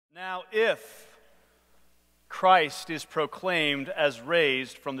Now, if Christ is proclaimed as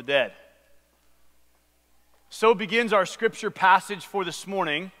raised from the dead. So begins our scripture passage for this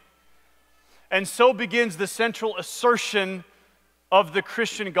morning, and so begins the central assertion of the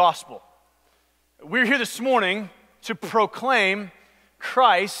Christian gospel. We're here this morning to proclaim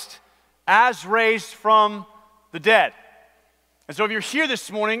Christ as raised from the dead. And so if you're here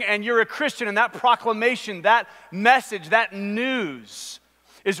this morning and you're a Christian, and that proclamation, that message, that news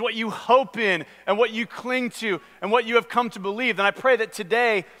is what you hope in and what you cling to and what you have come to believe, then I pray that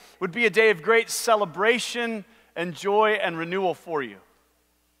today would be a day of great celebration and joy and renewal for you.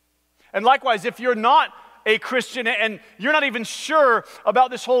 And likewise, if you're not a Christian and you're not even sure about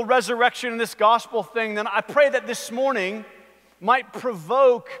this whole resurrection and this gospel thing, then I pray that this morning might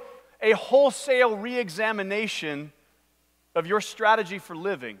provoke a wholesale re-examination of your strategy for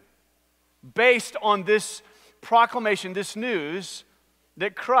living based on this proclamation, this news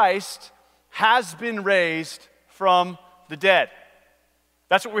that Christ has been raised from the dead.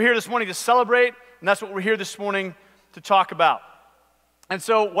 That's what we're here this morning to celebrate, and that's what we're here this morning to talk about. And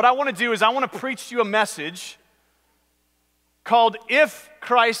so what I want to do is I want to preach to you a message called If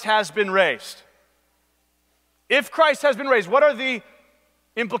Christ Has Been Raised. If Christ has been raised, what are the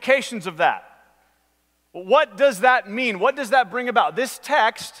implications of that? What does that mean? What does that bring about? This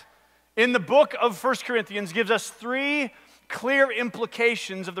text in the book of 1 Corinthians gives us three clear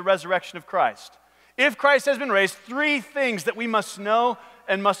implications of the resurrection of Christ. If Christ has been raised, three things that we must know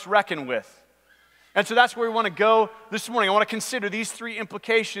and must reckon with. And so that's where we want to go this morning. I want to consider these three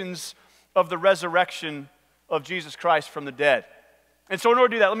implications of the resurrection of Jesus Christ from the dead. And so in order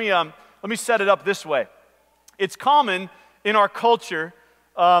to do that, let me set it up this way. It's common in our culture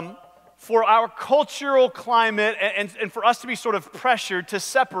for our cultural climate and for us to be sort of pressured to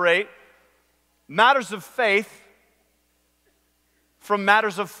separate matters of faith from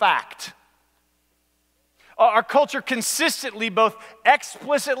matters of fact. Our culture consistently, both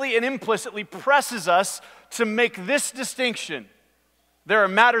explicitly and implicitly, presses us to make this distinction. There are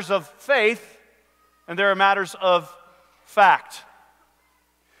matters of faith and there are matters of fact.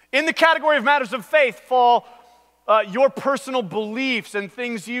 In the category of matters of faith fall your personal beliefs and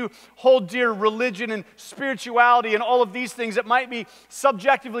things you hold dear, religion and spirituality and all of these things that might be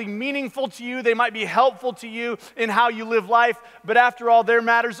subjectively meaningful to you. They might be helpful to you in how you live life, but after all, they're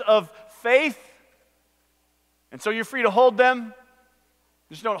matters of faith. And so you're free to hold them.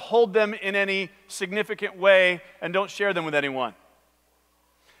 Just don't hold them in any significant way and don't share them with anyone.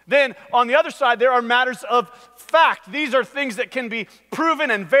 Then, on the other side, there are matters of fact. These are things that can be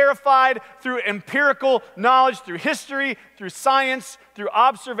proven and verified through empirical knowledge, through history, through science, through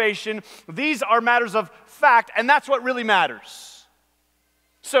observation. These are matters of fact, and that's what really matters.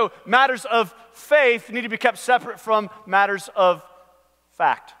 So, matters of faith need to be kept separate from matters of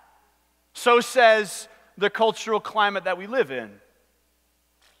fact. So says the cultural climate that we live in.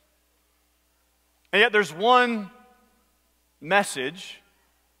 And yet there's one message,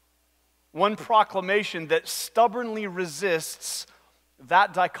 one proclamation that stubbornly resists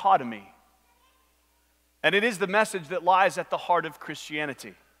that dichotomy. And it is the message that lies at the heart of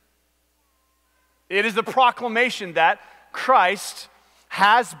Christianity. It is the proclamation that Christ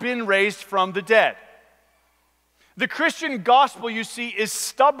has been raised from the dead. The Christian gospel, you see, is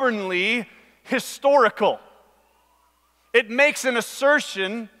stubbornly historical. It makes an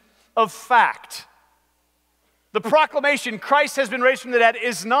assertion of fact. The proclamation, Christ has been raised from the dead,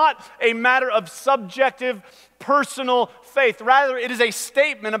 is not a matter of subjective, personal faith. Rather, it is a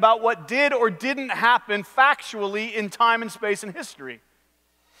statement about what did or didn't happen factually in time and space and history.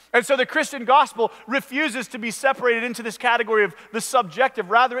 And so the Christian gospel refuses to be separated into this category of the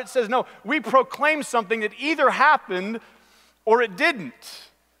subjective. Rather, it says, no, we proclaim something that either happened or it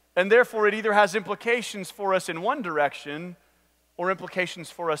didn't. And therefore, it either has implications for us in one direction or implications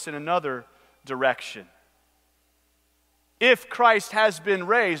for us in another direction. If Christ has been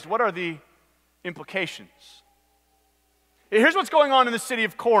raised, what are the implications? Here's what's going on in the city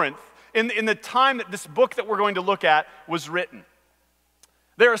of Corinth in the time that this book that we're going to look at was written.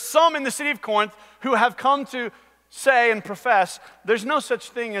 There are some in the city of Corinth who have come to say and profess there's no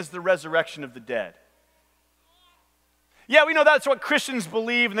such thing as the resurrection of the dead. Yeah, we know that's what Christians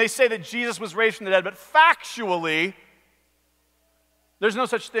believe, and they say that Jesus was raised from the dead, but factually, there's no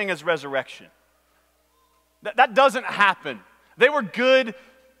such thing as resurrection. That doesn't happen. They were good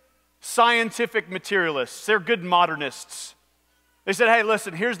scientific materialists. They're good modernists. They said, hey,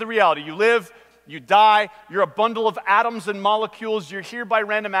 listen, here's the reality. You live, you die, you're a bundle of atoms and molecules, you're here by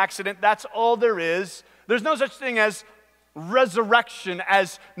random accident. That's all there is. There's no such thing as resurrection,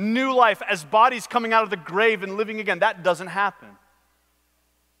 as new life, as bodies coming out of the grave and living again. That doesn't happen.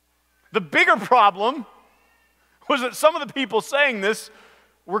 The bigger problem was that some of the people saying this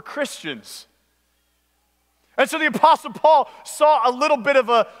were Christians. And so the Apostle Paul saw a little bit of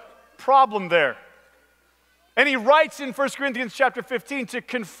a problem there. And he writes in 1 Corinthians chapter 15 to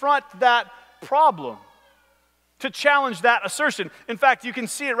confront that problem, to challenge that assertion. In fact, you can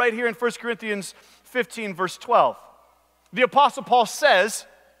see it right here in 1 Corinthians 15, verse 12. The Apostle Paul says,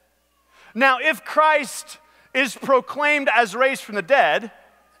 "Now if Christ is proclaimed as raised from the dead,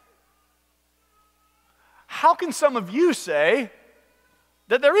 how can some of you say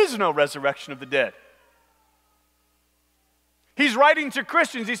that there is no resurrection of the dead?" He's writing to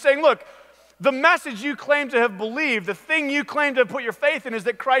Christians. He's saying, look, the message you claim to have believed, the thing you claim to have put your faith in is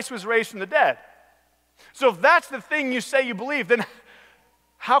that Christ was raised from the dead. So if that's the thing you say you believe, then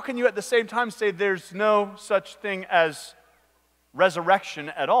how can you at the same time say there's no such thing as resurrection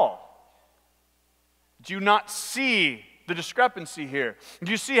at all? Do you not see the discrepancy here? Do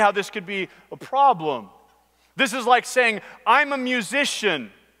you see how this could be a problem? This is like saying, I'm a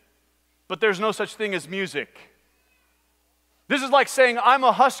musician, but there's no such thing as music. This is like saying, I'm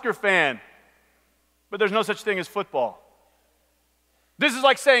a Husker fan, but there's no such thing as football. This is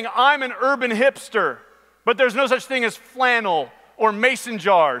like saying, I'm an urban hipster, but there's no such thing as flannel or mason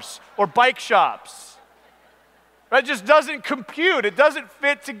jars or bike shops. That just doesn't compute. It doesn't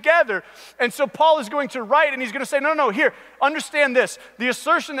fit together. And so Paul is going to write, and he's going to say, no, here, understand this. The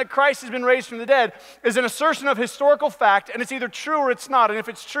assertion that Christ has been raised from the dead is an assertion of historical fact, and it's either true or it's not. And if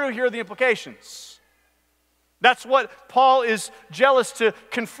it's true, here are the implications. That's what Paul is jealous to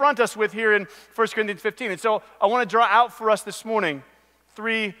confront us with here in 1 Corinthians 15. And so I want to draw out for us this morning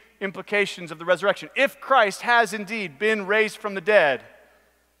 3 implications of the resurrection. If Christ has indeed been raised from the dead,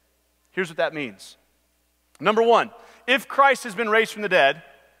 here's what that means. Number 1, if Christ has been raised from the dead,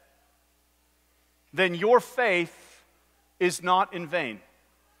 then your faith is not in vain.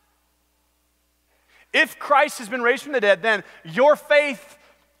 If Christ has been raised from the dead, then your faith,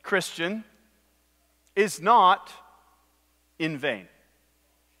 Christian, is not in vain.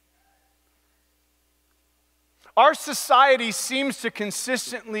 Our society seems to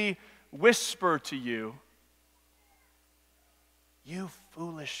consistently whisper to you, you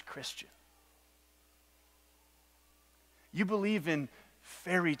foolish Christian. You believe in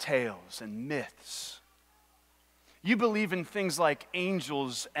fairy tales and myths. You believe in things like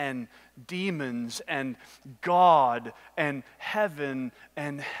angels and demons and God and heaven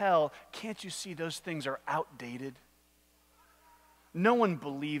and hell. Can't you see those things are outdated? No one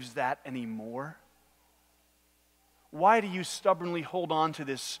believes that anymore. Why do you stubbornly hold on to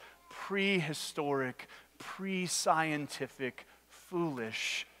this prehistoric, pre-scientific,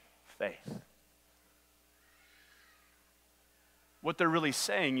 foolish faith? What they're really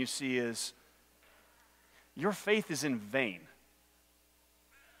saying, you see, is your faith is in vain.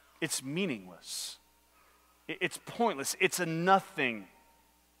 It's meaningless. It's pointless. It's a nothing.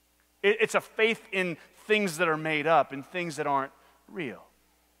 It's a faith in things that are made up and things that aren't real.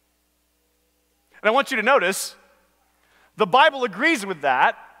 And I want you to notice, the Bible agrees with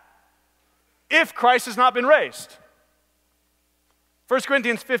that if Christ has not been raised. 1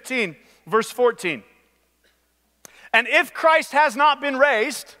 Corinthians 15, verse 14. And if Christ has not been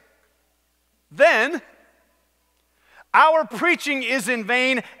raised, then our preaching is in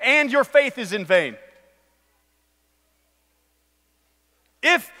vain and your faith is in vain.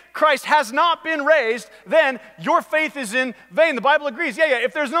 If Christ has not been raised, then your faith is in vain. The Bible agrees. Yeah,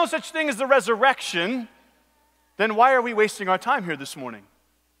 if there's no such thing as the resurrection, then why are we wasting our time here this morning?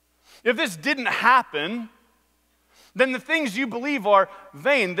 If this didn't happen, then the things you believe are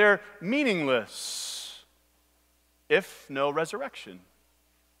vain. They're meaningless, if no resurrection.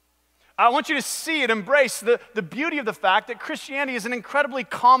 I want you to see and embrace the beauty of the fact that Christianity is an incredibly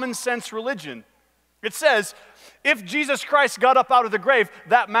common sense religion. It says, if Jesus Christ got up out of the grave,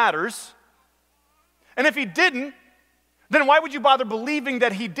 that matters. And if he didn't, then why would you bother believing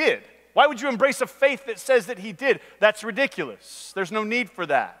that he did? Why would you embrace a faith that says that he did? That's ridiculous. There's no need for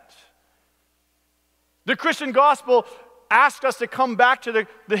that. The Christian gospel asked us to come back to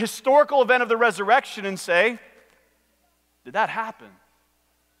the historical event of the resurrection and say, did that happen?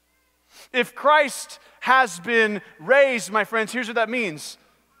 If Christ has been raised, my friends, here's what that means.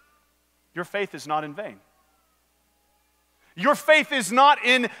 Your faith is not in vain. Your faith is not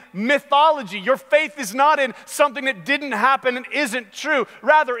in mythology. Your faith is not in something that didn't happen and isn't true.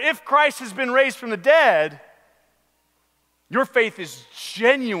 Rather, if Christ has been raised from the dead, your faith is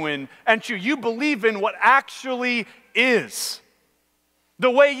genuine and true. You believe in what actually is. The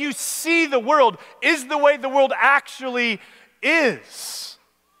way you see the world is the way the world actually is.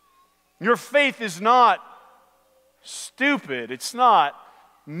 Your faith is not stupid. It's not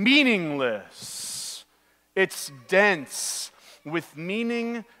meaningless. It's dense with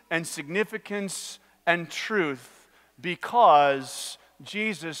meaning and significance and truth because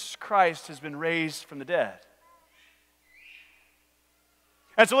Jesus Christ has been raised from the dead.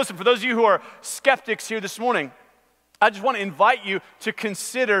 And so listen, for those of you who are skeptics here this morning, I just want to invite you to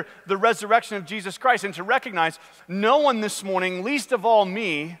consider the resurrection of Jesus Christ and to recognize no one this morning, least of all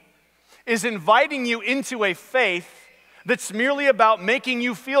me, is inviting you into a faith that's merely about making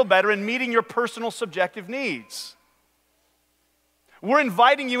you feel better and meeting your personal subjective needs. We're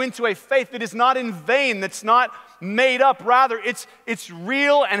inviting you into a faith that is not in vain, that's not made up. Rather, it's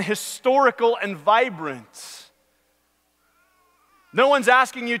real and historical and vibrant. No one's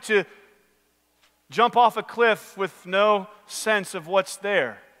asking you to jump off a cliff with no sense of what's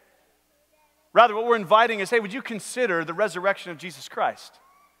there. Rather, what we're inviting is, hey, would you consider the resurrection of Jesus Christ?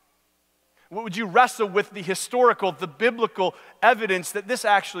 Would you wrestle with the historical, the biblical evidence that this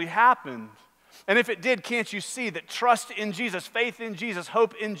actually happened? And if it did, can't you see that trust in Jesus, faith in Jesus,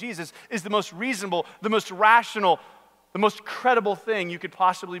 hope in Jesus is the most reasonable, the most rational, the most credible thing you could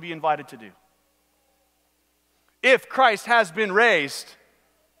possibly be invited to do? If Christ has been raised,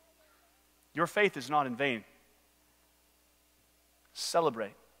 your faith is not in vain.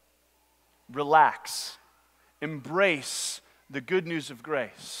 Celebrate, relax, embrace the good news of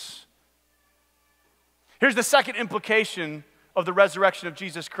grace. Here's the second implication of the resurrection of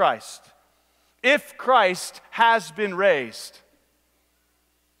Jesus Christ. If Christ has been raised,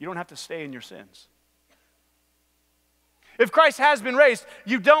 you don't have to stay in your sins. If Christ has been raised,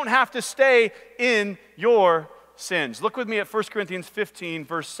 you don't have to stay in your sins. Look with me at 1 Corinthians 15,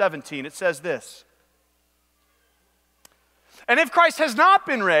 verse 17. It says this. And if Christ has not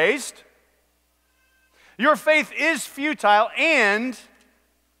been raised, your faith is futile and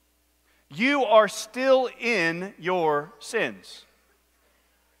you are still in your sins.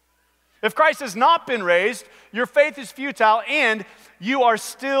 If Christ has not been raised, your faith is futile and you are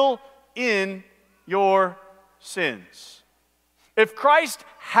still in your sins. If Christ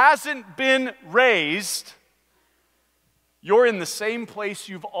hasn't been raised, you're in the same place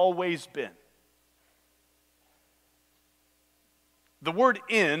you've always been. The word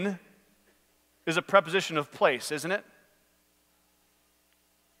in is a preposition of place, isn't it?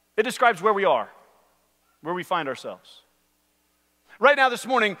 It describes where we are, where we find ourselves. Right now this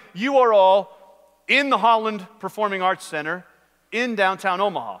morning, you are all in the Holland Performing Arts Center in downtown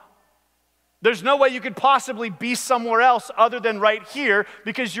Omaha. There's no way you could possibly be somewhere else other than right here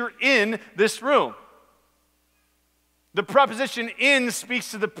because you're in this room. The preposition in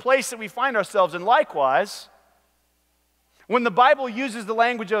speaks to the place that we find ourselves in. Likewise, when the Bible uses the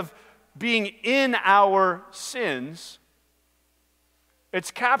language of being in our sins,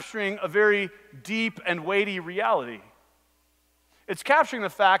 it's capturing a very deep and weighty reality. It's capturing the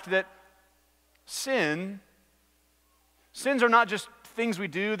fact that sins are not just things we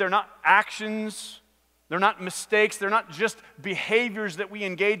do, they're not actions, they're not mistakes, they're not just behaviors that we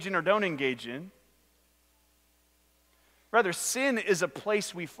engage in or don't engage in. Rather, sin is a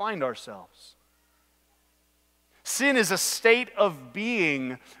place we find ourselves. Sin is a state of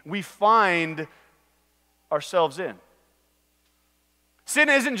being we find ourselves in. Sin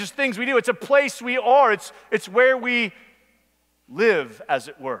isn't just things we do, it's a place we are, it's where we live, as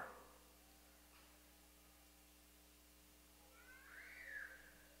it were.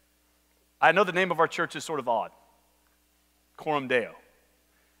 I know the name of our church is sort of odd. Coram Deo.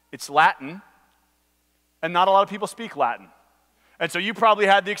 It's Latin, and not a lot of people speak Latin. And so you probably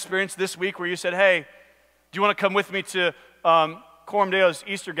had the experience this week where you said, hey, do you want to come with me to Coram Deo's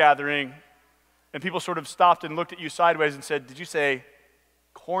Easter gathering? And people sort of stopped and looked at you sideways and said, did you say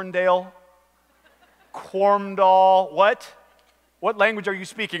Corndale? Cormdal? What? What language are you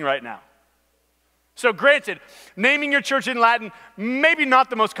speaking right now? So granted, naming your church in Latin, maybe not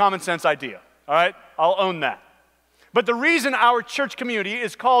the most common sense idea, all right? I'll own that. But the reason our church community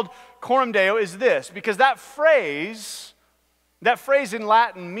is called Coram Deo is this, because that phrase in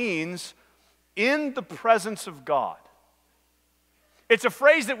Latin means in the presence of God. It's a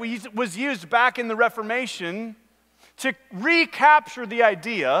phrase that was used back in the Reformation to recapture the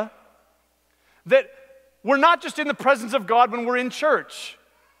idea that we're not just in the presence of God when we're in church.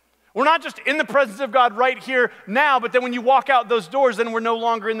 We're not just in the presence of God right here now, but then when you walk out those doors, then we're no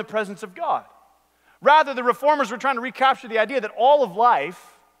longer in the presence of God. Rather, the reformers were trying to recapture the idea that all of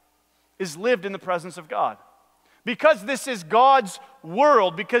life is lived in the presence of God. Because this is God's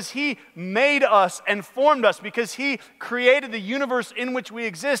world, because He made us and formed us, because He created the universe in which we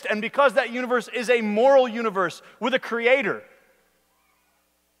exist, and because that universe is a moral universe with a creator.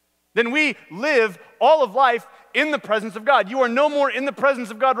 then we live all of life in the presence of God. You are no more in the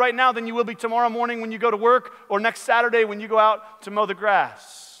presence of God right now than you will be tomorrow morning when you go to work or next Saturday when you go out to mow the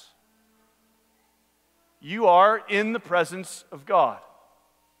grass. You are in the presence of God.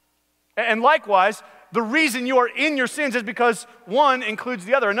 And likewise, the reason you are in your sins is because one includes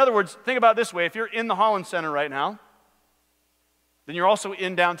the other. In other words, think about it this way. If you're in the Holland Center right now, then you're also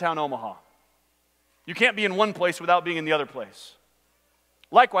in downtown Omaha. You can't be in one place without being in the other place.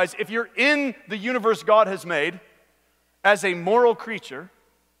 Likewise, if you're in the universe God has made as a moral creature,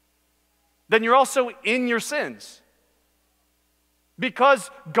 then you're also in your sins. Because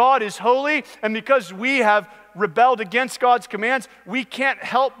God is holy and because we have rebelled against God's commands, we can't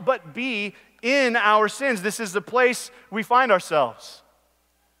help but be in our sins. This is the place we find ourselves.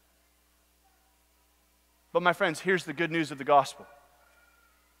 But my friends, here's the good news of the gospel.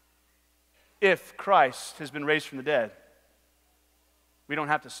 If Christ has been raised from the dead, we don't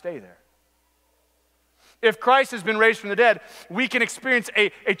have to stay there. If Christ has been raised from the dead, we can experience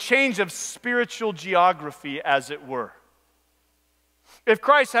a change of spiritual geography, as it were. If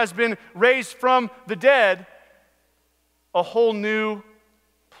Christ has been raised from the dead, a whole new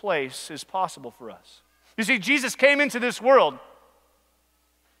place is possible for us. You see, Jesus came into this world.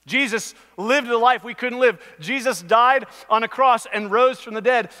 Jesus lived the life we couldn't live. Jesus died on a cross and rose from the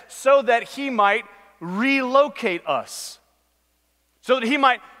dead so that he might relocate us, so that he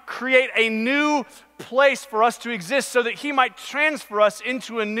might create a new place for us to exist, so that he might transfer us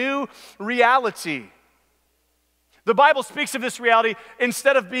into a new reality. The Bible speaks of this reality,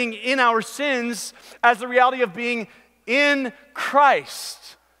 instead of being in our sins, as the reality of being in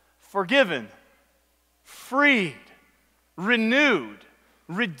Christ, forgiven, freed, renewed,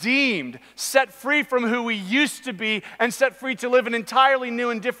 redeemed, set free from who we used to be, and set free to live an entirely new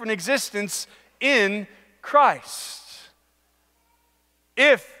and different existence in Christ.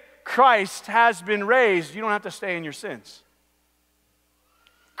 If Christ has been raised, you don't have to stay in your sins.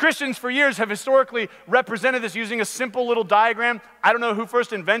 Christians for years have historically represented this using a simple little diagram. I don't know who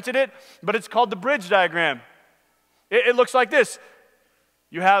first invented it, but it's called the bridge diagram. It looks like this.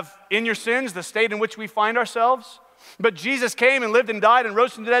 You have in your sins the state in which we find ourselves, but Jesus came and lived and died and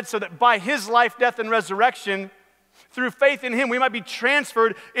rose from the dead so that by his life, death, and resurrection, through faith in him, we might be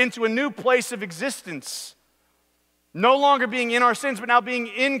transferred into a new place of existence. No longer being in our sins, but now being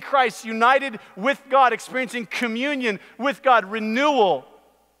in Christ, united with God, experiencing communion with God, renewal,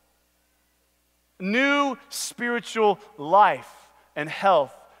 new spiritual life and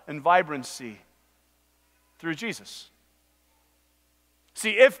health and vibrancy through Jesus.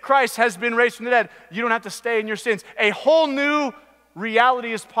 See, if Christ has been raised from the dead, you don't have to stay in your sins. A whole new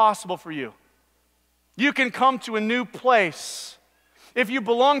reality is possible for you. You can come to a new place. If you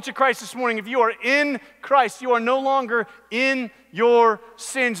belong to Christ this morning, if you are in Christ, you are no longer in your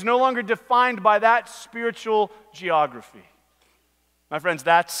sins, no longer defined by that spiritual geography. My friends,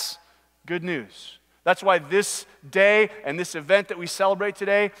 that's good news. That's why this day and this event that we celebrate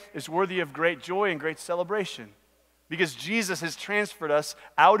today is worthy of great joy and great celebration. Because Jesus has transferred us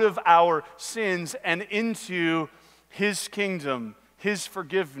out of our sins and into his kingdom, his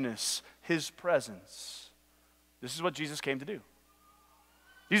forgiveness, his presence. This is what Jesus came to do.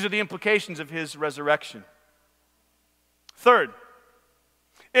 These are the implications of his resurrection. Third,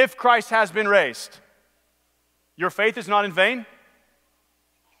 if Christ has been raised, your faith is not in vain.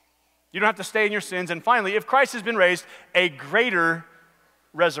 You don't have to stay in your sins. And finally, if Christ has been raised, a greater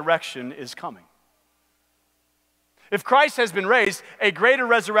resurrection is coming. If Christ has been raised, a greater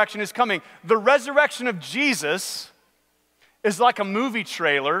resurrection is coming. The resurrection of Jesus is like a movie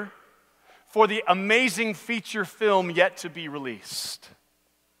trailer for the amazing feature film yet to be released.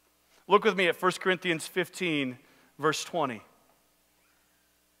 Look with me at 1 Corinthians 15, verse 20.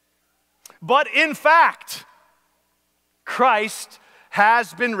 But in fact, Christ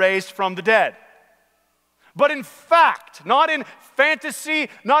has been raised from the dead. But in fact, not in fantasy,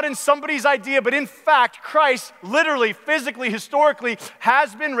 not in somebody's idea, but in fact, Christ literally, physically, historically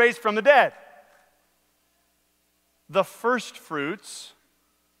has been raised from the dead. The first fruits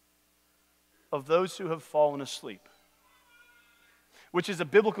of those who have fallen asleep, which is a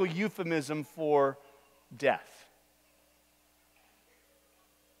biblical euphemism for death.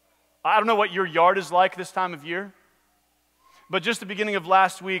 I don't know what your yard is like this time of year, but just the beginning of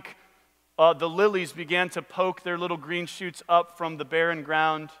last week, the lilies began to poke their little green shoots up from the barren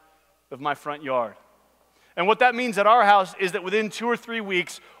ground of my front yard. And what that means at our house is that within 2 or 3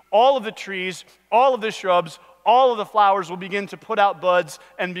 weeks, all of the trees, all of the shrubs, all of the flowers will begin to put out buds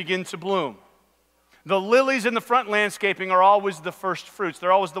and begin to bloom. The lilies in the front landscaping are always the first fruits.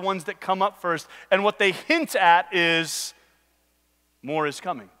 They're always the ones that come up first. And what they hint at is more is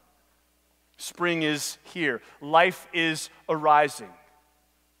coming. Spring is here. Life is arising.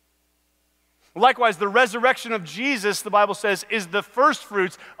 Likewise, the resurrection of Jesus, the Bible says, is the first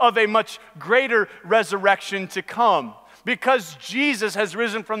fruits of a much greater resurrection to come. Because Jesus has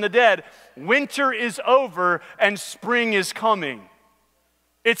risen from the dead, winter is over and spring is coming.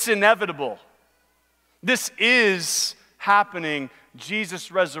 It's inevitable. This is happening.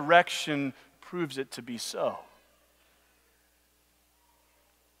 Jesus' resurrection proves it to be so.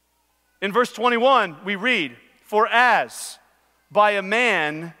 In verse 21, we read, "For as by a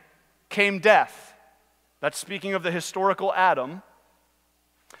man came death," that's speaking of the historical Adam,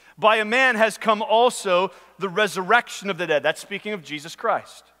 "by a man has come also the resurrection of the dead," that's speaking of Jesus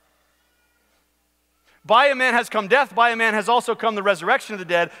Christ. "By a man has come death, by a man has also come the resurrection of the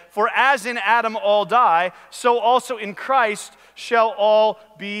dead. For as in Adam all die, so also in Christ shall all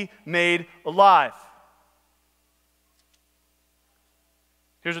be made alive."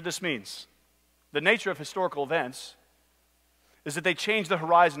 Here's what this means. The nature of historical events is that they change the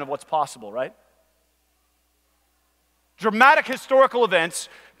horizon of what's possible, right? Dramatic historical events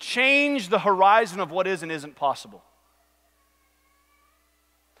change the horizon of what is and isn't possible.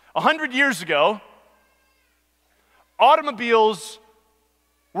 100 years ago, automobiles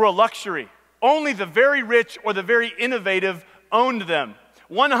were a luxury. Only the very rich or the very innovative owned them.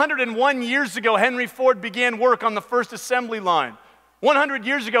 101 years ago, Henry Ford began work on the first assembly line. 100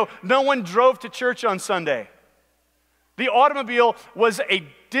 years ago, no one drove to church on Sunday. The automobile was a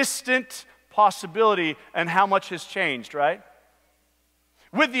distant possibility, and how much has changed, right?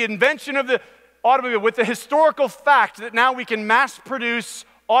 With the invention of the automobile, with the historical fact that now we can mass produce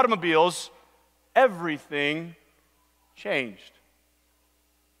automobiles, everything changed.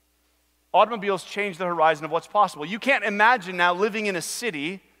 Automobiles changed the horizon of what's possible. You can't imagine now living in a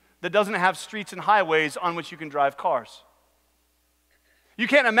city that doesn't have streets and highways on which you can drive cars. You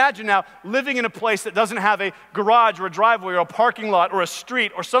can't imagine now living in a place that doesn't have a garage or a driveway or a parking lot or a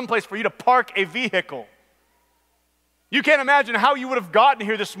street or someplace for you to park a vehicle. You can't imagine how you would have gotten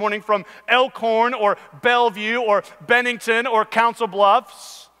here this morning from Elkhorn or Bellevue or Bennington or Council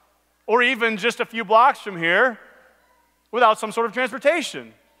Bluffs or even just a few blocks from here without some sort of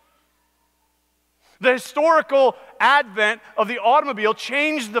transportation. The historical advent of the automobile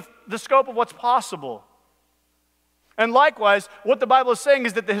changed the scope of what's possible. And likewise, what the Bible is saying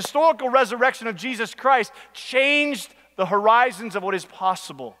is that the historical resurrection of Jesus Christ changed the horizons of what is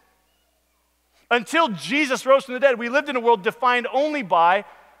possible. Until Jesus rose from the dead, we lived in a world defined only by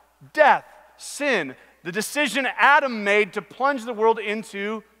death, sin, the decision Adam made to plunge the world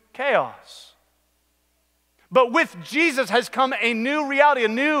into chaos. But with Jesus has come a new reality, a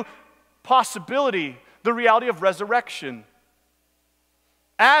new possibility, the reality of resurrection.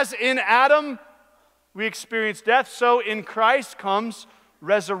 As in Adam we experience death, so in Christ comes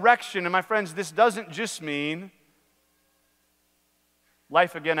resurrection. And my friends, this doesn't just mean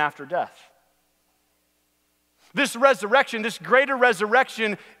life again after death. This resurrection, this greater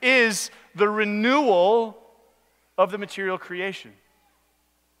resurrection, is the renewal of the material creation.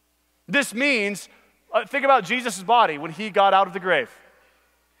 This means, think about Jesus' body when he got out of the grave.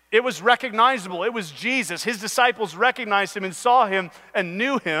 It was recognizable. It was Jesus. His disciples recognized him and saw him and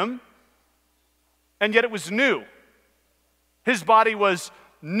knew him. And yet it was new. His body was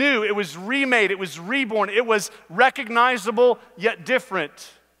new. It was remade. It was reborn. It was recognizable yet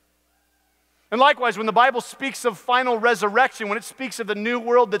different. And likewise, when the Bible speaks of final resurrection, when it speaks of the new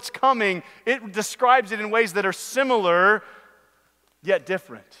world that's coming, it describes it in ways that are similar yet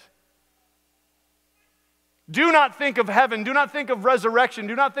different. Do not think of heaven, do not think of resurrection,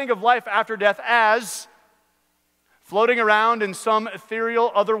 do not think of life after death as floating around in some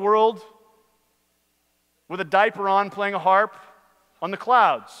ethereal other world with a diaper on, playing a harp on the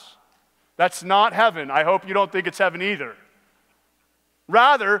clouds. That's not heaven. I hope you don't think it's heaven either.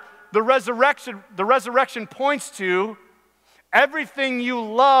 Rather, the resurrection points to everything you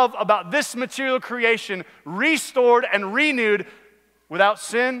love about this material creation restored and renewed without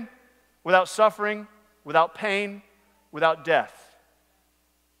sin, without suffering, without pain, without death.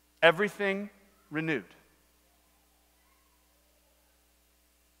 Everything renewed.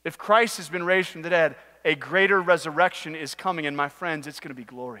 If Christ has been raised from the dead, a greater resurrection is coming, and my friends, it's going to be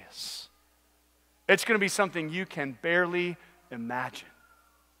glorious. It's going to be something you can barely imagine.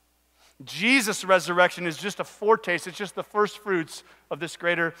 Jesus' resurrection is just a foretaste, it's just the first fruits of this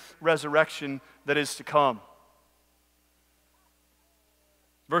greater resurrection that is to come.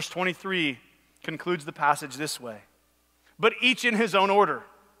 Verse 23 concludes the passage this way: but each in his own order.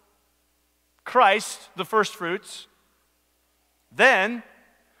 Christ, the first fruits, then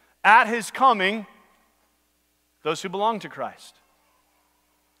at his coming, those who belong to Christ.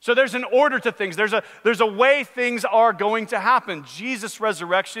 So there's an order to things. There's a way things are going to happen. Jesus'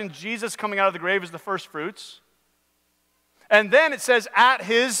 resurrection, Jesus coming out of the grave is the first fruits. And then it says, at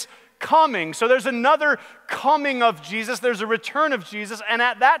his coming. So there's another coming of Jesus. There's a return of Jesus. And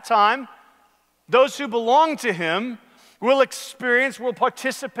at that time, those who belong to him will experience, will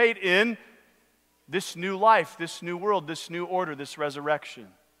participate in this new life, this new world, this new order, this resurrection.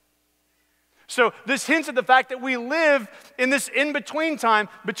 So this hints at the fact that we live in this in-between time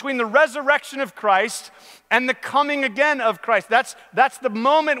between the resurrection of Christ and the coming again of Christ. That's the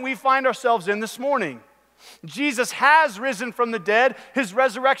moment we find ourselves in this morning. Jesus has risen from the dead. His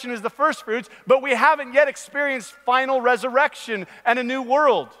resurrection is the first fruits, but we haven't yet experienced final resurrection and a new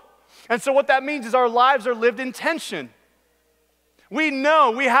world. And so what that means is our lives are lived in tension. We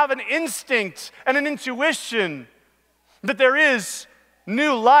know, we have an instinct and an intuition that there is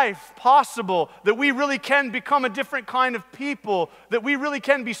new life possible, that we really can become a different kind of people, that we really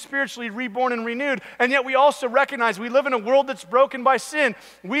can be spiritually reborn and renewed. And yet we also recognize we live in a world that's broken by sin.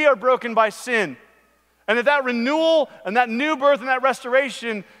 We are broken by sin. And that renewal and that new birth and that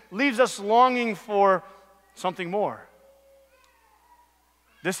restoration leaves us longing for something more.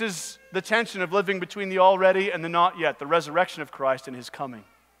 This is the tension of living between the already and the not yet, the resurrection of Christ and his coming.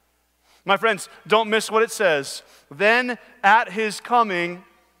 My friends, don't miss what it says. Then at his coming,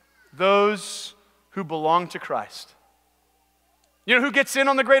 those who belong to Christ. You know who gets in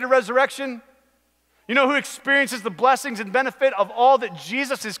on the greater resurrection? You know who experiences the blessings and benefit of all that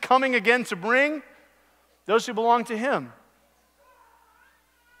Jesus is coming again to bring? Those who belong to him.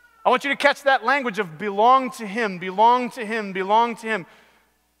 I want you to catch that language of belong to him, belong to him, belong to him.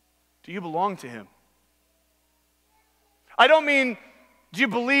 Do you belong to him? I don't mean, do you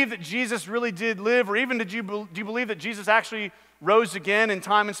believe that Jesus really did live, or even do you believe that Jesus actually rose again in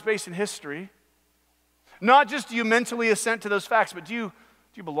time and space and history? Not just do you mentally assent to those facts, but do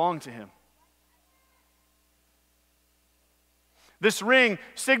you belong to him? This ring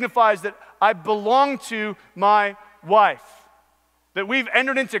signifies that I belong to my wife, that we've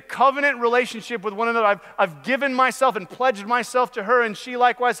entered into covenant relationship with one another. I've given myself and pledged myself to her, and she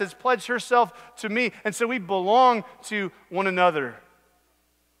likewise has pledged herself to me. And so we belong to one another.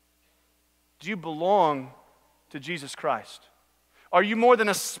 Do you belong to Jesus Christ? Are you more than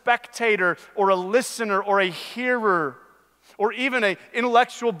a spectator or a listener or a hearer or even an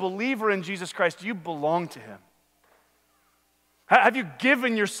intellectual believer in Jesus Christ? Do you belong to him? Have you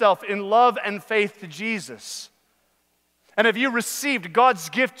given yourself in love and faith to Jesus? And have you received God's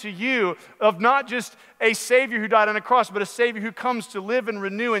gift to you of not just a Savior who died on a cross, but a Savior who comes to live and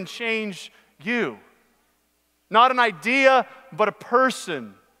renew and change you? Not an idea, but a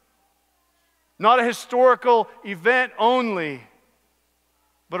person. Not a historical event only,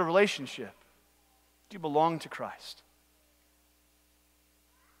 but a relationship. Do you belong to Christ?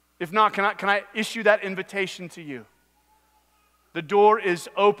 If not, can I issue that invitation to you? The door is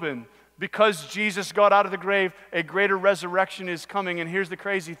open. Because Jesus got out of the grave, a greater resurrection is coming. And here's the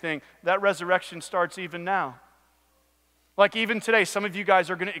crazy thing. That resurrection starts even now. Like even today, some of you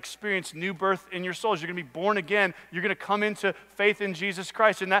guys are going to experience new birth in your souls. You're going to be born again. You're going to come into faith in Jesus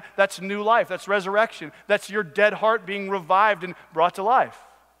Christ. And that's new life. That's resurrection. That's your dead heart being revived and brought to life.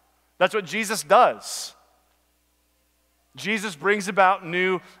 That's what Jesus does. Jesus brings about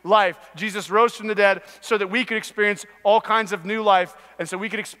new life. Jesus rose from the dead so that we could experience all kinds of new life, and so we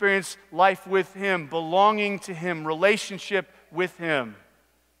could experience life with him, belonging to him, relationship with him.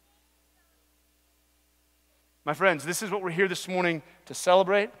 My friends, this is what we're here this morning to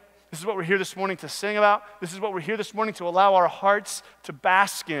celebrate. This is what we're here this morning to sing about. This is what we're here this morning to allow our hearts to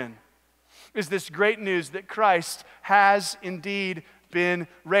bask in, is this great news that Christ has indeed been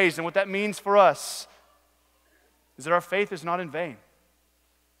raised. And what that means for us is that our faith is not in vain.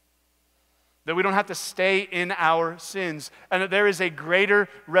 That we don't have to stay in our sins, and that there is a greater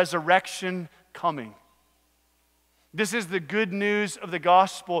resurrection coming. This is the good news of the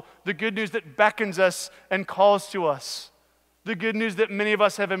gospel, the good news that beckons us and calls to us, the good news that many of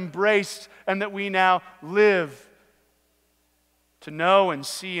us have embraced and that we now live to know and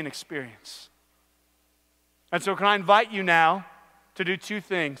see and experience. And so can I invite you now to do two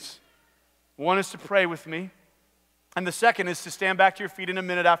things. One is to pray with me. And the second is to stand back to your feet in a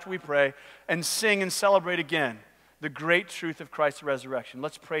minute after we pray and sing and celebrate again the great truth of Christ's resurrection.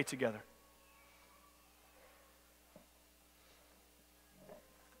 Let's pray together.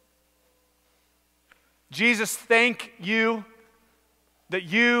 Jesus, thank you that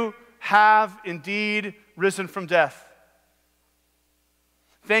you have indeed risen from death.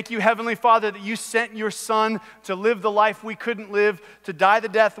 thank you, Heavenly Father, that you sent your Son to live the life we couldn't live, to die the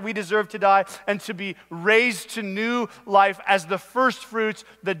death we deserve to die, and to be raised to new life as the first fruits,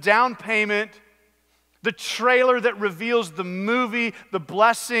 the down payment, the trailer that reveals the movie, the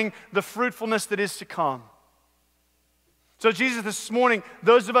blessing, the fruitfulness that is to come. So Jesus, this morning,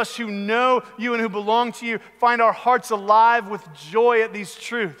 those of us who know you and who belong to you find our hearts alive with joy at these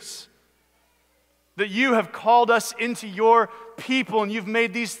truths. That you have called us into your people and you've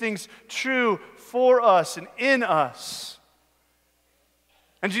made these things true for us and in us.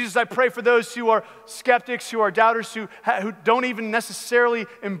 And Jesus, I pray for those who are skeptics, who are doubters, who don't even necessarily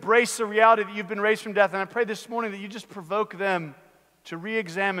embrace the reality that you've been raised from death. And I pray this morning that you just provoke them to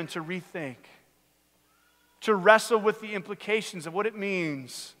re-examine, to rethink, to wrestle with the implications of what it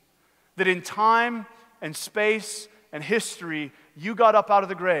means that in time and space and history, you got up out of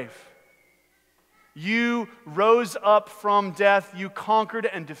the grave. You rose up from death. You conquered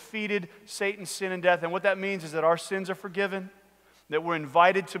and defeated Satan, sin, and death. And what that means is that our sins are forgiven, that we're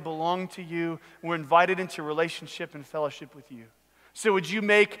invited to belong to you, we're invited into relationship and fellowship with you. So would you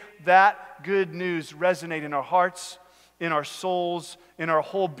make that good news resonate in our hearts, in our souls, in our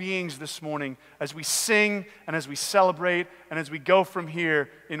whole beings this morning as we sing and as we celebrate and as we go from here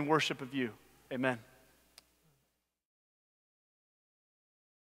in worship of you. Amen.